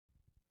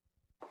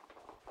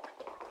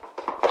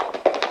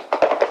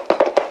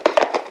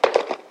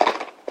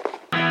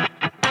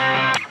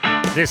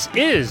This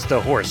is the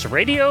Horse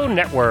Radio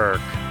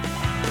Network.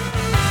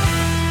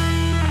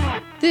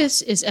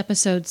 This is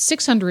episode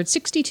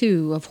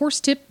 662 of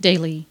Horse Tip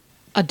Daily.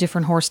 A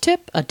different horse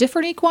tip, a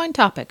different equine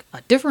topic,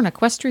 a different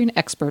equestrian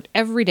expert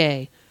every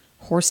day.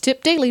 Horse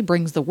Tip Daily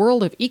brings the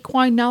world of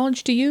equine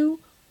knowledge to you,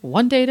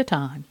 one day at a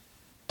time.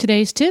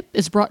 Today's tip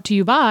is brought to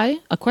you by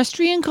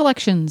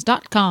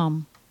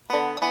EquestrianCollections.com.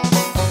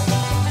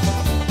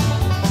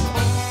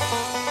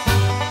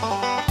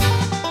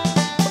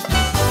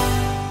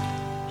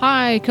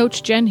 Hi,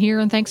 Coach Jen here,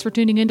 and thanks for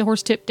tuning in to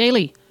Horse Tip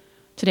Daily.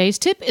 Today's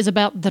tip is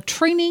about the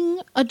training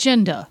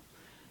agenda.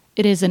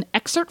 It is an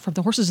excerpt from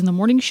the Horses in the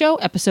Morning Show,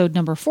 episode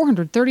number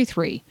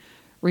 433.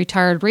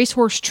 Retired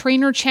Racehorse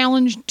Trainer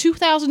Challenge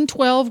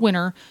 2012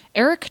 winner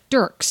Eric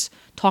Dierks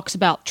talks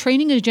about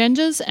training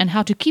agendas and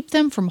how to keep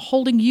them from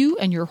holding you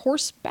and your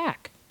horse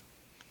back.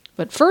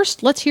 But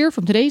first, let's hear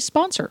from today's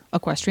sponsor,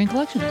 Equestrian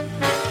Collections.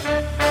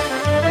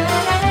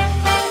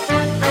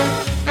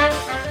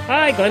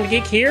 Hi, Glenn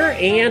Geek here,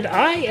 and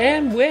I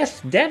am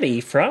with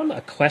Debbie from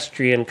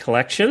Equestrian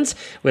Collections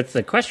with the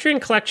Equestrian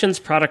Collections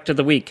Product of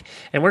the Week.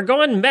 And we're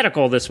going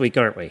medical this week,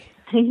 aren't we?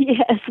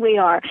 Yes, we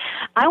are.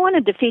 I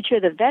wanted to feature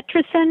the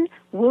Vetricin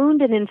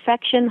Wound and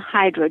Infection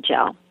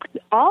Hydrogel.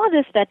 All of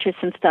this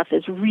Vetricin stuff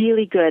is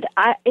really good.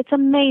 It's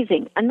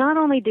amazing. And not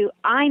only do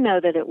I know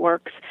that it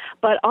works,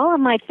 but all of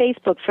my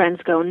Facebook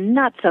friends go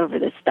nuts over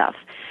this stuff.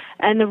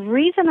 And the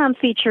reason I'm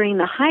featuring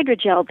the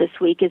hydrogel this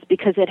week is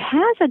because it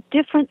has a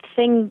different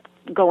thing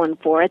going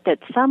for it that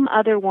some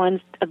other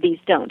ones of these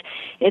don't.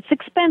 It's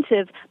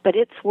expensive, but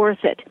it's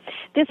worth it.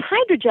 This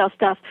hydrogel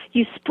stuff,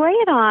 you spray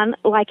it on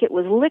like it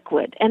was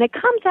liquid, and it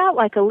comes out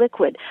like a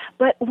liquid.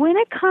 But when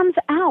it comes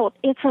out,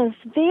 it's a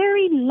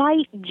very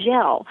light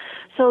gel,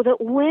 so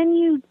that when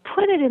you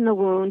put it in the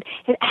wound,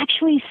 it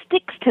actually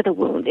sticks to the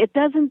wound. It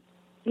doesn't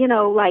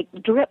like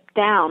drip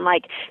down.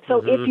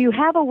 If you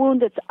have a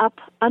wound that's up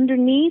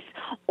underneath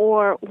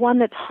or one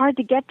that's hard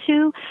to get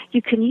to,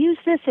 you can use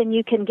this and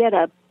you can get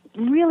a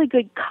really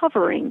good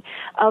covering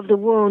of the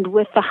wound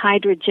with the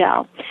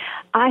hydrogel.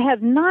 I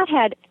have not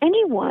had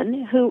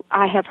anyone who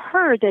I have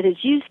heard that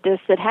has used this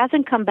that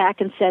hasn't come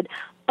back and said,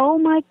 "Oh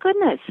my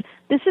goodness,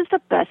 this is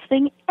the best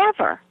thing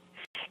ever."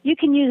 You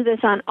can use this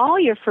on all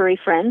your furry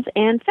friends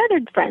and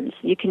feathered friends.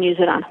 You can use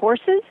it on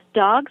horses,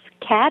 dogs,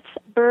 cats,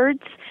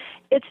 birds.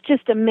 It's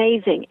just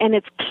amazing, and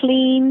it's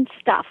clean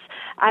stuff.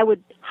 I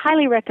would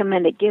highly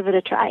recommend it. Give it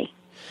a try.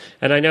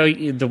 And I know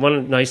the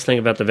one nice thing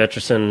about the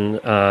Vetricin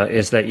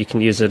is that you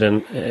can use it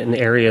in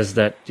areas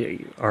that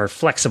are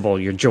flexible,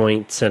 your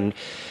joints and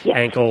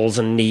ankles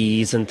and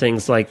knees and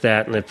things like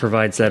that, and it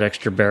provides that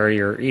extra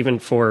barrier even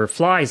for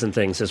flies and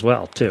things as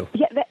well, too.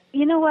 Yeah,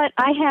 you know what?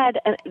 I had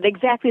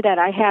exactly that.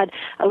 I had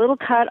a little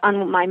cut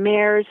on my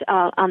mare's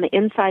on the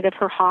inside of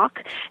her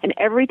hock, and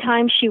every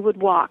time she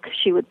would walk,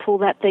 she would pull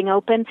that thing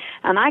open,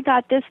 and I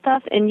got this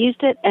stuff and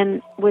used it,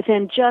 and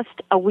within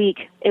just a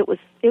week, it was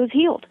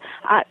healed.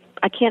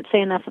 I can't say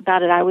enough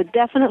about it. I would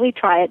definitely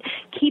try it.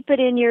 Keep it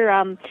in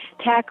your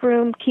tack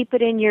room. Keep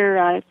it in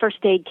your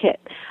first aid kit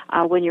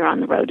when you're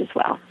on the road as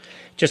well.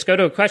 Just go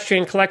to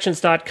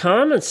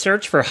EquestrianCollections.com and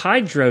search for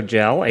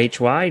Hydrogel,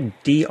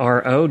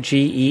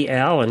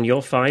 Hydrogel, and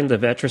you'll find the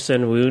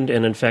Vetricin Wound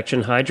and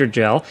Infection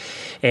Hydrogel,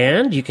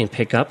 and you can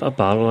pick up a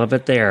bottle of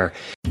it there.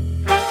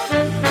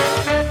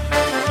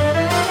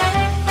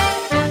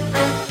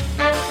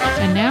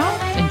 And now,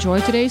 enjoy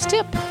today's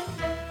tip.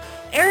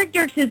 Eric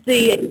Dierks is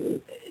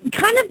the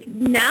kind of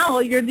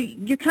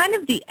you're kind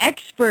of the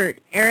expert,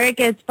 Eric,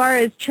 as far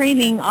as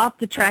training off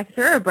the track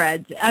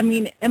thoroughbreds. I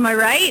mean, am I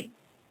right?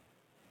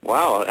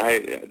 Wow,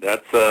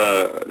 that's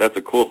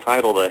a cool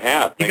title to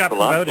have. Thanks a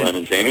lot, Glenn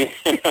and Jamie.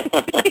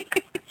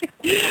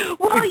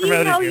 Well,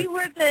 you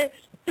were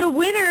the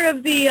winner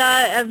of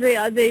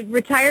the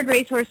Retired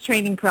Racehorse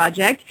Training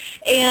Project,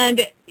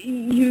 and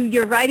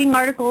you're writing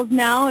articles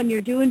now, and you're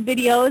doing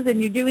videos,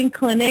 and you're doing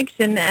clinics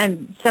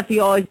and stuff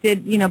you always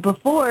did,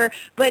 before.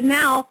 But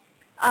now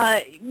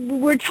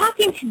we're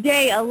talking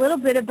today a little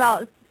bit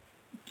about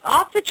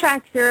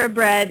off-the-track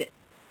thoroughbred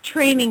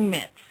training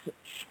myths.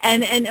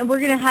 And we're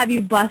going to have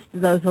you bust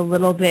those a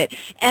little bit.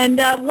 And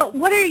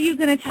what are you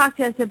going to talk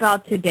to us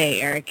about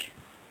today, Eric?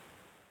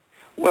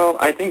 Well,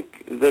 I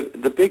think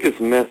the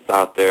biggest myth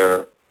out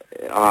there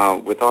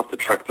with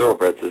off-the-track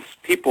thoroughbreds is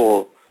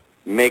people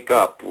make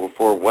up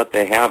for what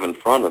they have in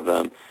front of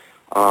them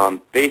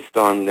based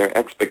on their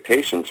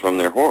expectations from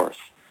their horse.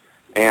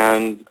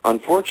 And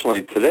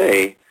unfortunately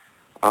today,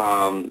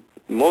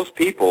 most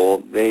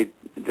people, the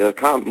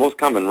most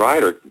common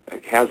rider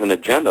has an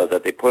agenda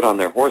that they put on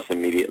their horse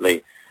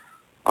immediately.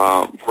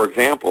 For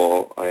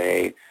example,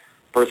 a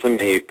person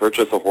may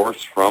purchase a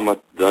horse from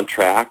the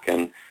track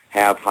and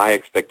have high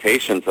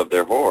expectations of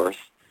their horse,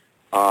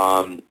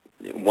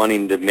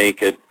 wanting to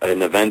make it an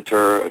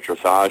eventer, a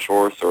dressage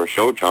horse, or a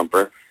show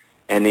jumper,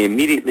 and they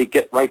immediately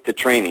get right to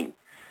training.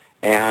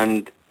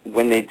 And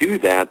when they do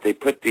that, they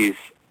put these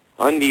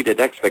unneeded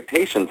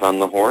expectations on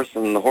the horse,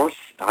 and the horse,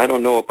 I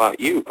don't know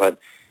about you, but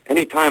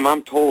anytime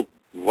I'm told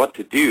what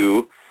to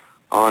do,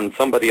 on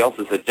somebody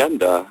else's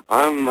agenda,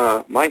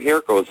 my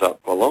hair goes up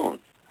alone.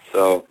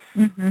 So,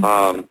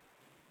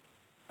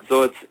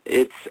 so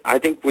it's. I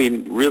think we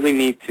really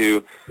need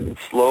to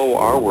slow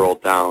our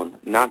world down,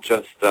 not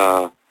just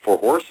for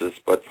horses,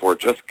 but for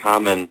just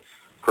common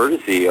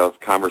courtesy of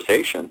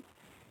conversation.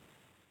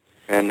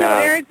 And So,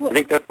 Eric, I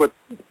think that's what.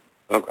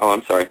 Oh,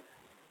 I'm sorry.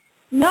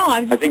 No,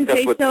 I was just I think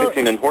going to that's say, what's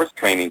missing in horse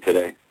training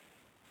today.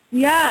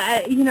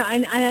 Yeah,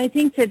 and I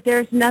think that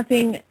there's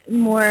nothing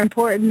more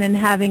important than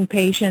having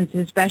patience,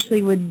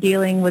 especially with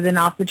dealing with an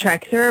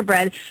off-the-track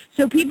thoroughbred.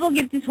 So people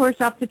get this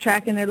horse off the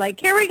track and they're like,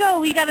 here we go,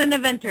 we got an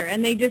eventer,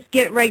 and they just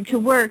get right to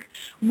work.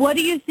 What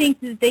do you think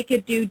that they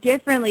could do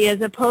differently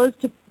as opposed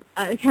to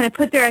kind of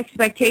put their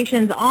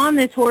expectations on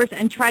this horse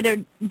and try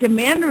to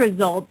demand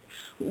results?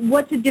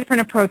 What's a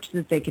different approach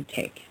that they could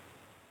take?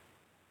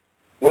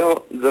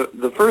 Well,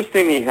 the first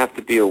thing you have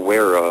to be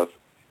aware of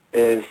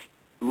is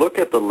look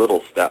at the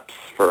little steps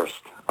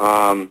first.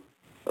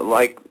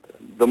 Like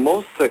the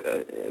most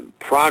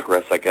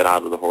progress I get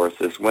out of the horse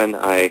is when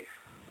I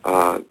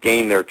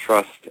gain their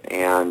trust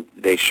and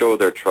they show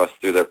their trust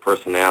through their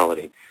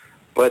personality.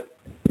 But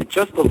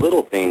just the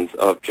little things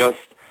of just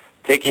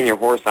taking your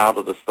horse out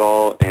of the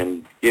stall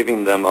and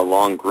giving them a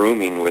long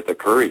grooming with a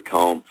curry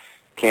comb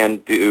can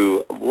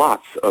do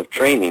lots of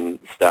training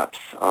steps.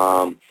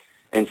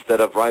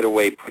 Instead of right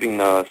away putting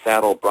the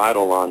saddle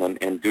bridle on them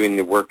and doing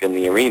the work in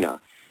the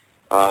arena.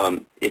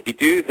 If you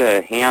do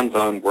the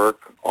hands-on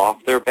work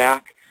off their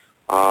back,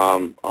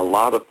 a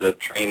lot of the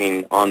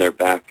training on their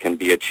back can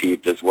be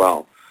achieved as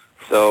well.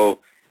 So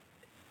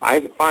I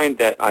find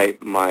that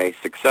my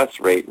success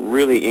rate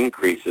really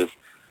increases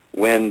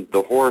when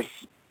the horse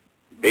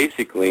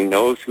basically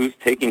knows who's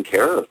taking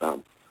care of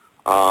them.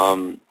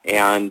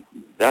 And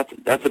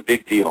that's a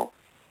big deal.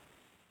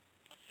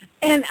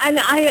 And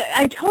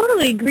I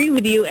totally agree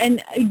with you,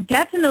 and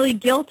definitely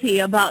guilty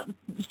about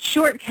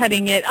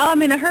shortcutting it. Oh,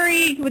 I'm in a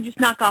hurry. We'll just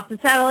knock off the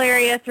saddle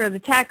area, throw the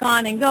tack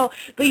on, and go.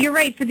 But you're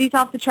right. For these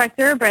off-the-track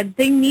thoroughbreds,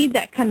 they need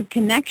that kind of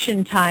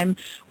connection time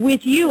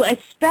with you,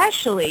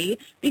 especially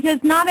because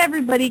not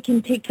everybody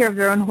can take care of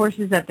their own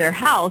horses at their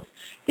house.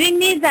 They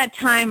need that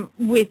time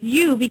with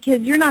you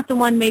because you're not the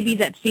one maybe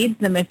that feeds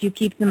them if you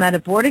keep them at a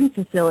boarding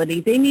facility.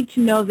 They need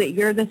to know that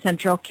you're the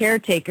central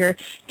caretaker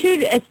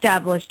to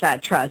establish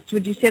that trust.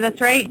 Would you say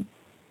that's right?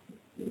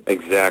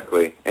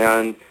 Exactly.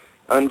 And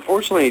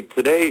unfortunately,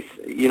 today,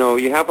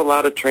 you have a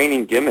lot of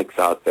training gimmicks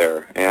out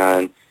there,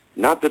 and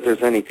not that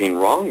there's anything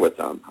wrong with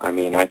them. I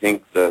mean, I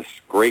think there's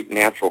great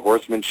natural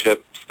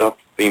horsemanship stuff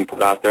being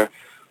put out there,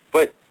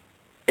 but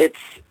it's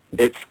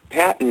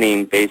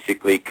patenting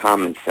basically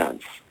common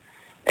sense.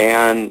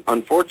 And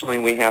unfortunately,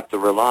 we have to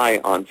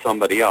rely on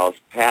somebody else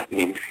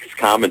patenting this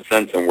common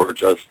sense, and we're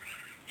just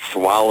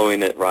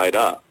swallowing it right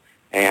up.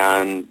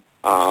 And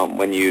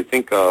when you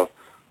think of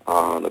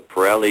the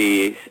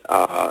Pirelli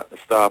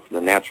stuff, the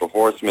natural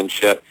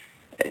horsemanship,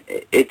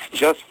 it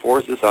just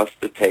forces us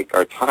to take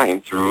our time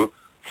through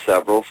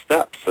several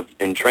steps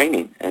in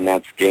training, and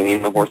that's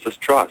gaining the horse's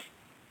trust.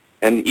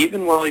 And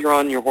even while you're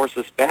on your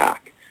horse's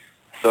back,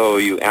 so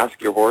you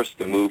ask your horse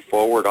to move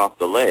forward off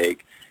the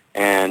leg,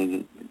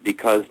 and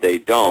because they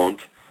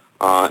don't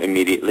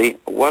immediately,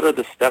 what are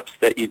the steps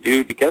that you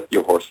do to get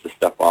your horse to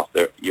step off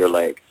your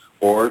leg?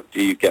 Or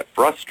do you get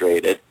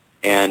frustrated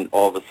and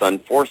all of a sudden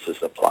force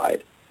is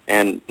applied?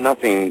 And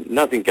nothing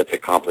gets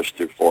accomplished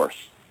through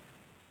force.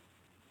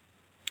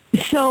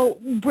 So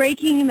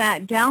breaking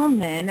that down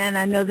then, and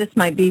I know this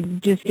might be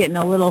just getting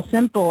a little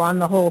simple on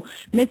the whole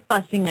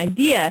myth-busting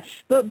idea,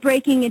 but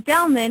breaking it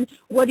down then,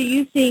 what do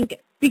you think?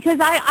 Because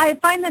I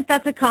find that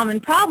that's a common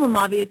problem,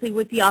 obviously,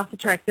 with the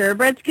off-the-track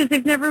thoroughbreds because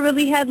they've never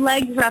really had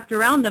legs wrapped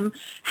around them.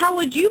 How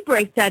would you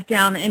break that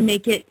down and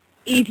make it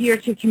easier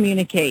to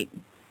communicate?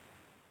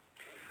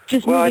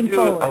 Just moving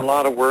forward.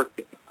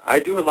 I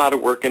do a lot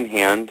of work in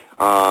hand,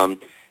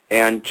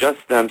 and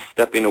just them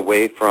stepping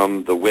away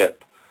from the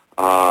whip.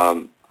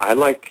 I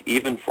like,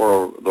 even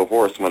for the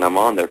horse, when I'm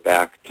on their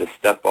back, to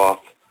step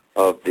off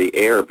of the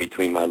air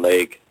between my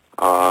leg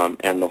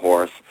and the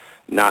horse,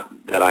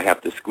 not that I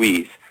have to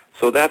squeeze.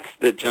 So that's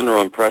the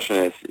general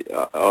impression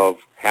of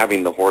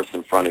having the horse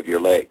in front of your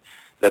leg,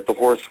 that the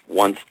horse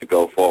wants to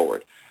go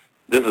forward.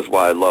 This is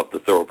why I love the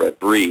thoroughbred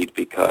breed,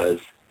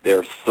 because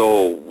they're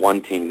so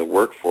wanting to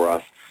work for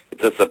us.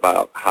 It's just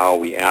about how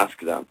we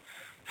ask them.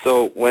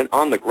 So when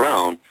on the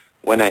ground,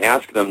 when I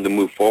ask them to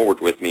move forward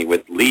with me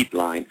with lead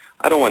line,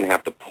 I don't want to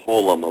have to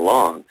pull them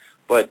along.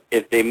 But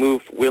if they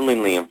move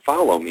willingly and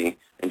follow me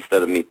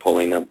instead of me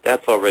pulling them,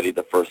 that's already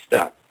the first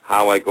step.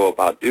 How I go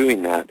about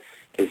doing that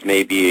is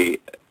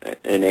maybe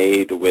an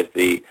aid with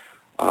the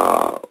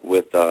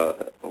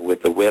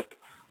whip,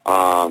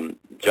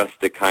 just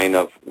to kind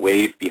of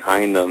wave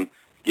behind them,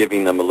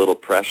 giving them a little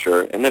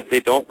pressure. And if they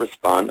don't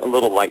respond, a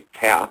little light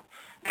tap,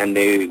 and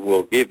they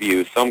will give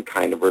you some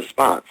kind of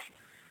response.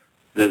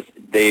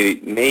 They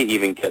may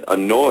even get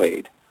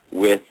annoyed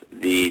with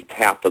the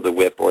tap of the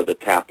whip or the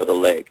tap of the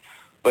leg,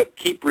 but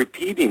keep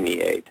repeating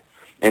the aid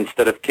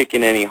instead of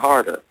kicking any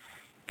harder.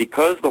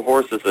 Because the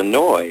horse is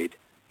annoyed,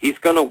 he's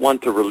going to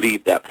want to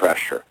relieve that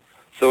pressure.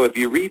 So if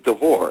you read the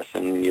horse,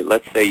 and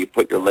let's say you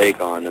put your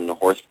leg on and the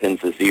horse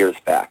pins his ears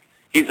back,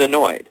 he's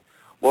annoyed.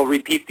 Well,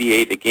 repeat the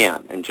 8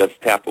 again and just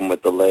tap him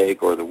with the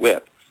leg or the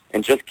whip,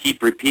 and just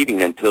keep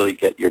repeating until you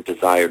get your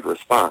desired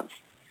response.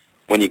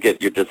 When you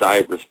get your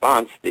desired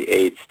response, the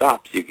 8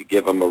 stops. You could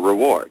give him a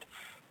reward.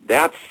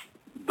 That's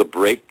the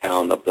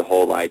breakdown of the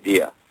whole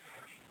idea.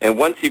 And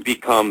once you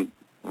become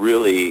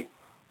really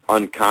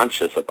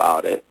unconscious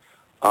about it,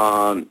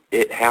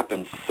 it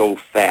happens so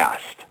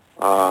fast.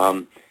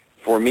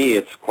 For me,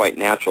 it's quite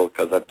natural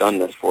because I've done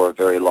this for a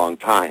very long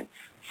time.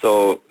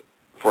 So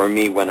for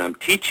me, when I'm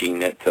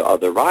teaching it to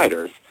other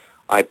riders,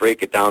 I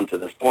break it down to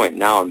this point.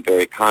 Now I'm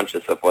very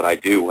conscious of what I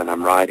do when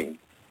I'm riding.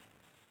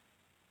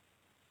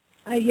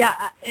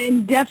 Yeah,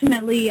 and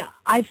definitely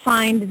I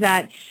find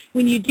that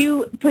when you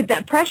do put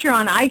that pressure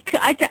on, I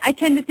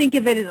tend to think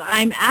of it as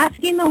I'm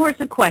asking the horse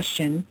a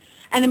question,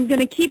 and I'm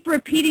going to keep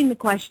repeating the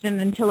question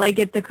until I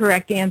get the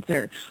correct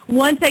answer.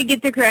 Once I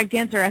get the correct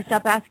answer, I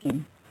stop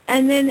asking.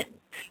 And then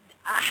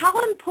how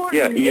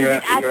important is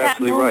it at that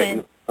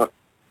moment? Right.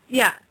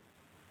 Yeah.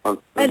 I'm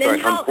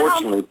sorry.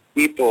 Unfortunately,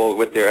 people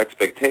with their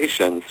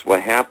expectations,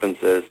 what happens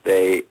is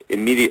they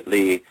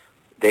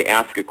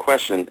ask a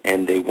question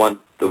and they want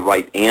the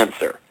right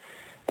answer.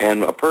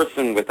 And a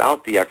person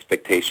without the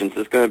expectations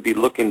is going to be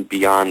looking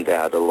beyond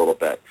that a little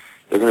bit.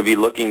 They're going to be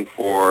looking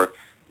for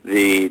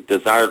the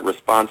desired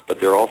response, but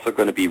they're also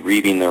going to be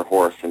reading their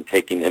horse and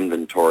taking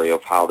inventory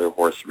of how their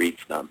horse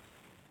reads them.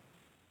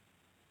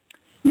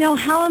 Now,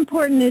 how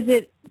important is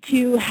it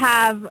to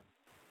have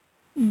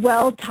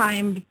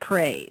well-timed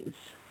praise?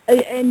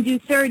 And do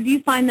you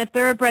find that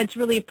thoroughbreds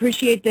really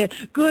appreciate the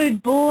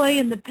good boy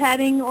and the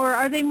petting, or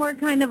are they more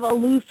kind of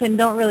aloof and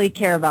don't really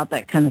care about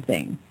that kind of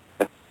thing?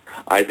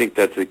 I think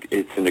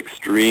it's an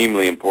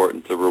extremely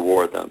important to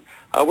reward them.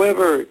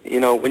 However,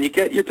 when you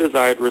get your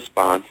desired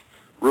response,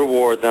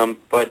 reward them,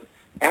 but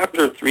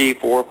after 3,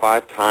 4,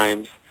 5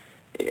 times,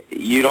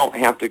 you don't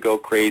have to go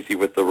crazy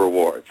with the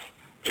rewards.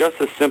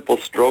 Just a simple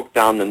stroke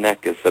down the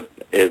neck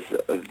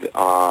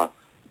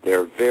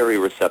they're very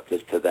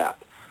receptive to that.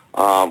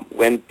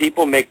 When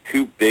people make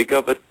too big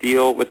of a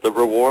deal with the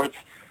rewards,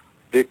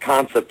 the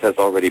concept has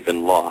already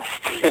been lost.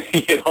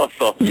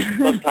 So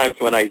sometimes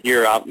when I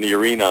hear out in the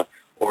arena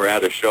or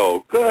at a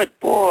show, good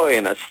boy,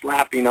 and a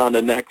slapping on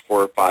the neck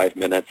for 5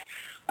 minutes,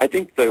 I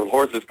think the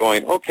horse is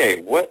going,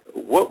 okay, what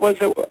was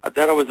it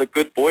that I was a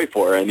good boy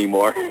for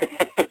anymore?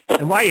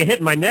 And why are you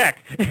hitting my neck?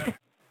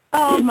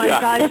 Oh, my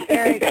gosh,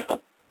 Eric. Yeah.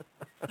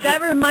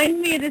 That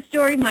reminds me of the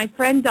story. My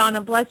friend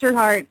Donna, bless her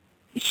heart,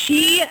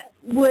 she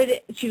was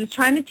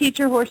trying to teach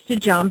her horse to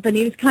jump, and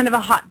he was kind of a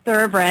hot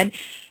thoroughbred.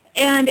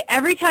 And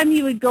every time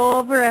he would go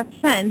over a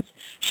fence,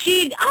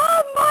 she'd,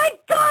 oh, my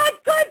God,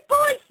 good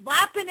boy,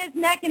 slapping his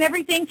neck and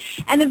everything.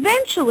 And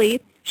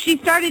eventually, she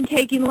started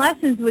taking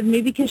lessons with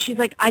me because she's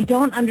like, I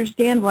don't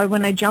understand why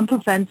when I jump a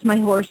fence, my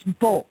horse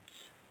bolts.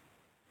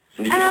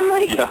 And I'm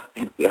like, yeah,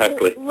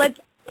 exactly.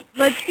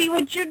 Let's see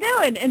what you're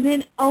doing. And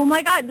then, oh,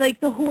 my God, like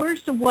the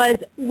horse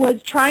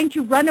was trying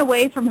to run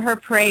away from her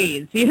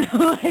praise,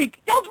 like,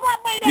 don't slap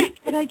my neck.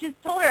 And I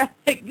just told her,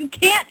 like, you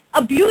can't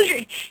abuse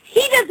her.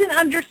 He doesn't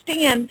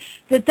understand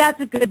that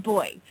that's a good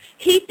boy.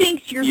 He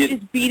thinks you're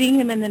just beating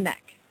him in the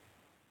neck.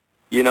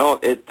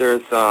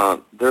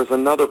 There's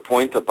another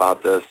point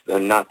about this,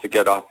 and not to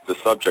get off the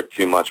subject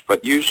too much,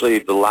 but usually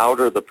the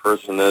louder the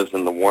person is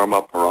in the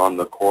warm-up or on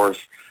the course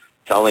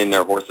telling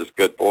their horse is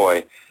good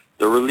boy,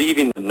 they're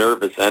relieving the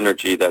nervous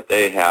energy that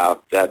they have,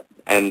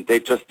 and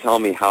they just tell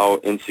me how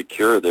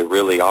insecure they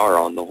really are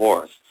on the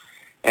horse.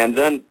 And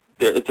then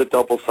it's a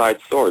double-sided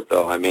sword,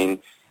 though. I mean,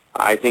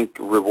 I think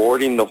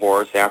rewarding the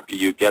horse after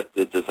you get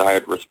the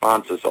desired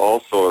response is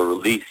also a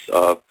release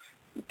of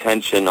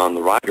tension on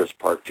the rider's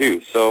part,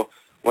 too. So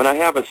when I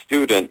have a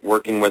student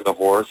working with a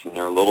horse and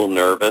they're a little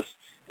nervous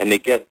and they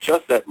get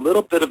just that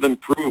little bit of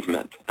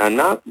improvement, I'm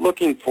not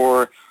looking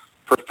for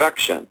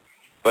perfection,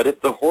 but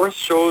if the horse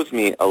shows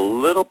me a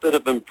little bit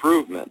of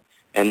improvement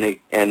and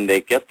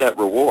they get that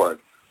reward,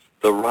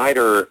 the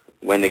rider,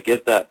 when they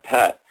get that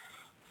pet,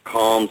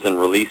 calms and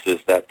releases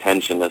that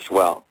tension as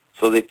well.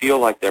 So they feel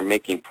like they're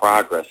making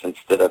progress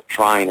instead of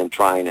trying and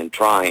trying and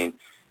trying,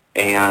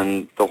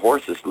 and the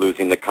horse is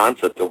losing the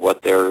concept of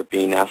what they're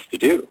being asked to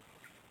do.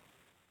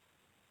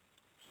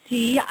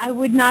 See, I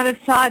would not have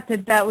thought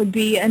that would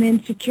be an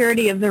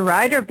insecurity of the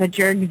rider, but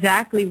you're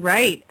exactly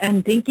right.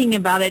 And thinking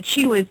about it,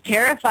 she was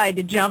terrified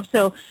to jump.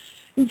 So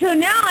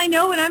now I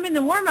know when I'm in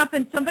the warm-up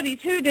and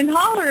somebody's hooting and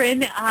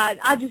hollering,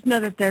 I just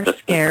know that they're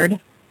scared.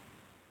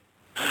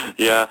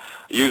 Yeah,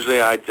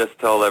 usually I just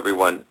tell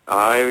everyone,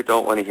 I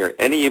don't want to hear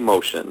any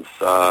emotions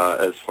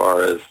as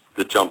far as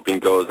the jumping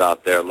goes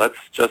out there. Let's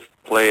just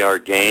play our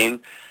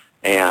game,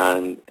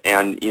 and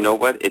you know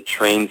what? It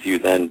trains you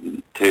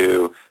then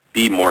to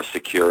be more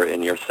secure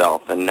in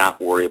yourself and not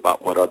worry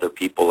about what other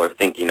people are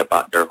thinking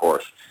about their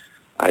horse.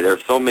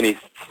 There's so many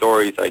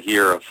stories I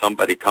hear of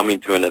somebody coming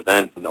to an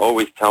event and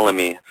always telling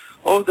me,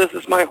 oh, this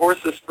is my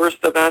horse's first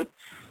event.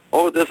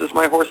 Oh, this is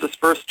my horse's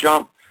first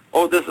jump.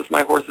 Oh, this is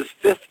my horse's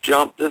 5th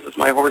jump. This is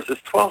my horse's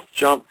 12th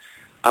jump.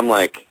 I'm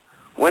like,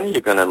 when are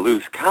you going to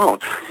lose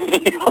count?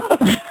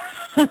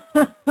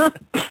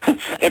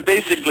 And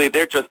basically,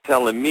 they're just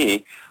telling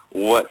me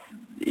what,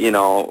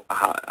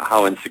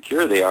 how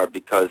insecure they are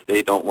because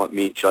they don't want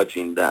me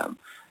judging them.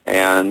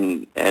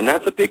 And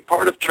that's a big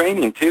part of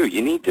training, too.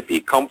 You need to be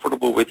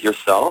comfortable with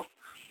yourself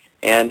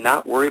and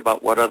not worry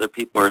about what other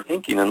people are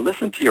thinking, and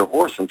listen to your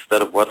horse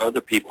instead of what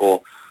other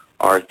people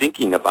are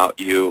thinking about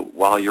you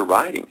while you're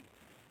riding.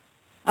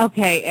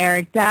 Okay,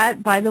 Eric,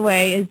 that, by the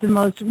way, is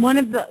one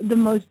of the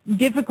most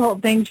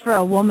difficult things for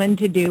a woman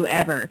to do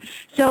ever.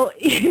 So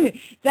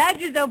that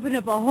just opened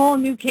up a whole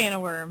new can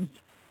of worms.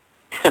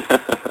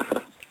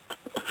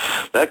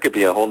 That could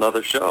be a whole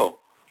nother show.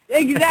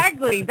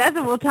 Exactly. That's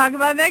what we'll talk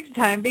about next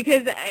time,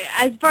 because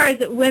as far as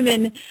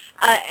women,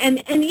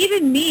 and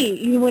even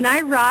me, when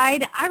I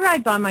ride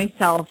by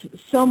myself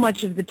so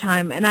much of the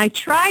time, and I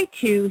try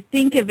to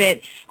think of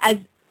it as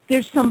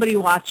there's somebody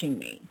watching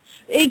me.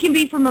 It can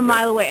be from a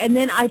mile away, and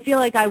then I feel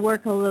like I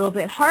work a little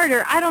bit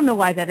harder. I don't know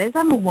why that is.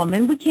 I'm a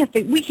woman. We can't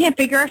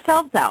figure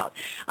ourselves out.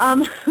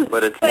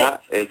 But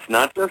it's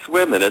not just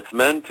women. It's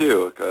men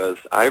too. Because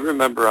I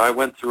remember I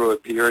went through a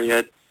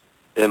period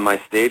in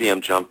my stadium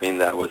jumping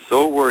that was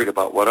so worried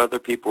about what other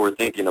people were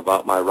thinking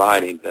about my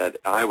riding that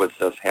I was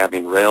just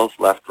having rails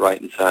left, right,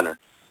 and center.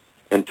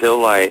 And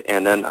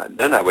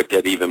then I would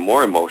get even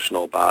more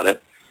emotional about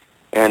it.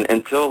 And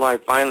until I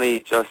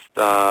finally just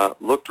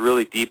looked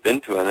really deep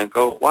into it and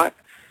go, why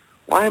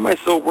am I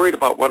so worried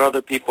about what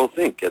other people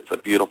think? It's a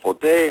beautiful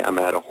day. I'm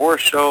at a horse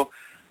show.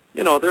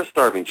 There's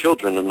starving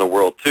children in the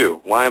world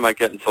too. Why am I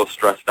getting so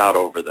stressed out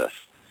over this?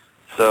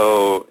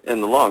 So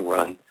in the long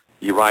run,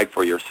 you ride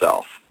for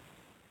yourself.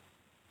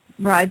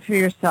 Ride for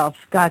yourself.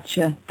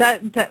 Gotcha.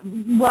 That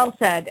well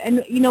said.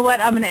 And you know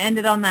what? I'm going to end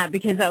it on that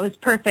because that was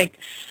perfect.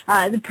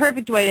 The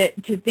perfect way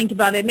to think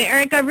about it. And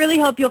Eric, I really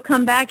hope you'll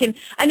come back. And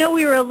I know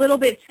we were a little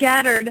bit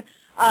scattered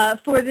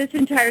for this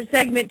entire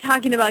segment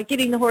talking about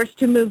getting the horse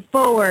to move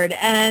forward,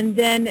 and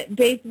then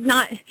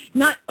not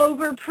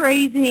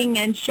overpraising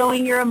and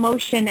showing your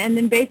emotion, and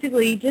then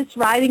basically just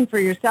riding for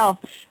yourself.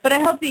 But I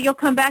hope that you'll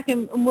come back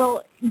and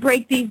we'll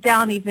break these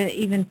down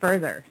even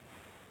further.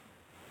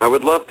 I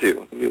would love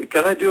to.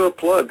 Can I do a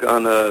plug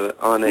on a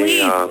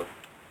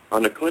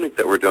clinic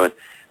that we're doing?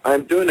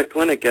 I'm doing a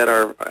clinic at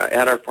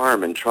our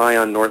farm in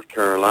Tryon, North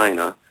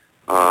Carolina.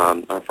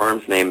 Our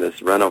farm's name is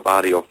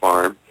Renovatio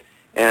Farm,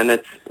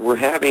 and we're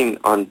having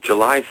on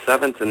July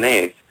 7th and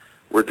 8th.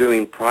 We're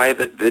doing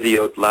private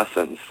videoed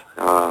lessons.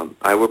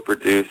 I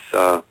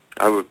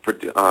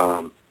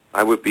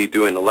would be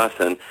doing a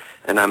lesson,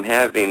 and I'm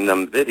having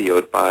them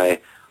videoed by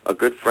a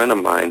good friend of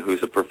mine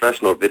who's a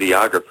professional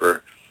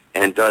videographer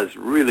and does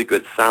really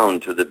good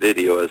sound to the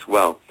video as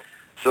well.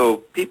 So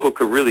people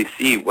could really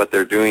see what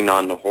they're doing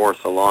on the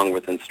horse along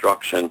with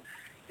instruction.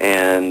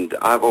 And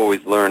I've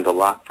always learned a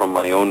lot from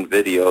my own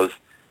videos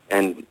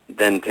and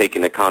then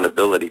taking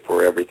accountability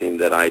for everything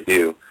that I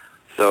do.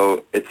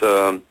 So it's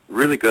a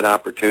really good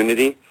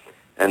opportunity,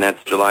 and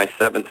that's July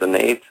 7th and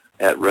 8th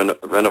at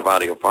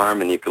Renovatio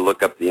Farm, and you can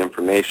look up the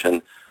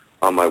information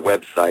on my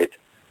website,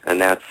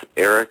 and that's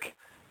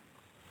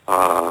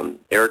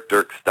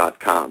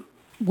ericdierks.com.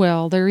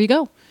 Well, there you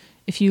go.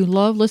 If you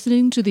love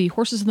listening to the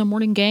Horses in the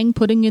Morning gang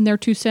putting in their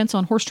 2 cents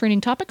on horse training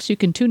topics, you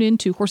can tune in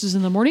to Horses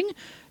in the Morning.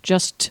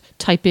 Just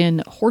type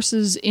in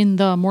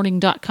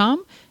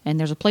horsesinthemorning.com, and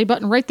there's a play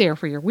button right there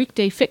for your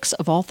weekday fix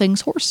of all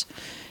things horse.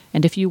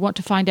 And if you want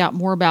to find out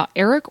more about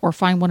Eric or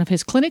find one of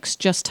his clinics,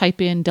 just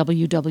type in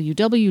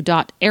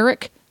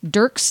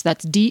www.ericdierks,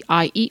 that's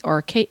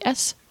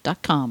DIERKS.com.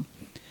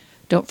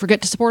 Don't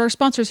forget to support our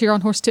sponsors here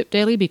on Horse Tip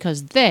Daily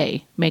because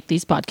they make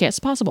these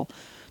podcasts possible.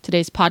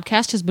 Today's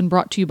podcast has been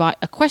brought to you by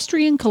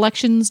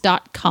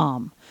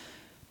EquestrianCollections.com.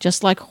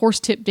 Just like Horse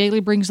Tip Daily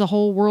brings the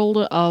whole world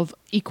of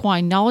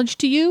equine knowledge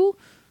to you,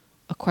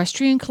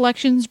 Equestrian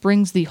Collections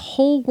brings the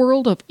whole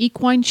world of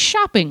equine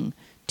shopping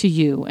to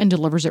you and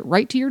delivers it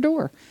right to your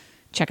door.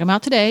 Check them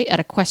out today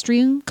at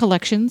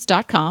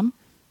EquestrianCollections.com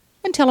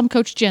and tell them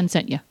Coach Jen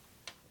sent you.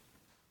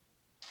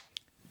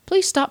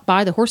 Please stop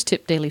by the Horse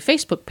Tip Daily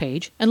Facebook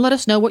page and let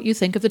us know what you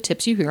think of the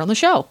tips you hear on the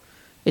show.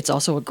 It's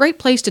also a great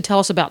place to tell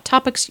us about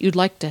topics you'd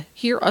like to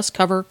hear us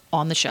cover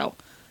on the show.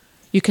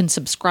 You can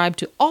subscribe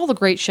to all the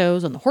great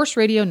shows on the Horse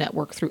Radio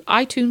Network through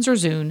iTunes or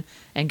Zune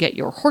and get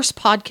your horse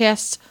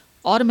podcasts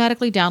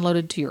automatically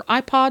downloaded to your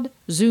iPod,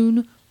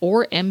 Zune,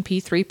 or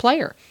MP3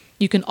 player.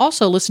 You can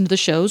also listen to the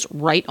shows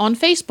right on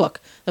Facebook.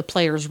 The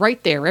player's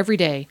right there every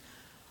day.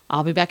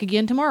 I'll be back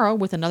again tomorrow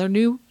with another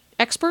new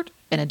expert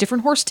and a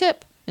different horse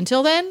tip.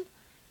 Until then,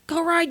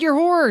 go ride your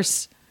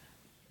horse!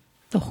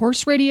 The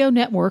Horse Radio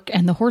Network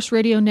and the Horse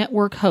Radio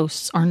Network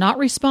hosts are not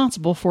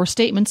responsible for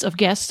statements of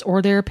guests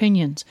or their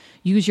opinions.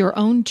 Use your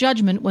own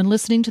judgment when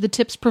listening to the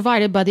tips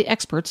provided by the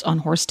experts on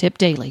Horse Tip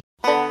Daily.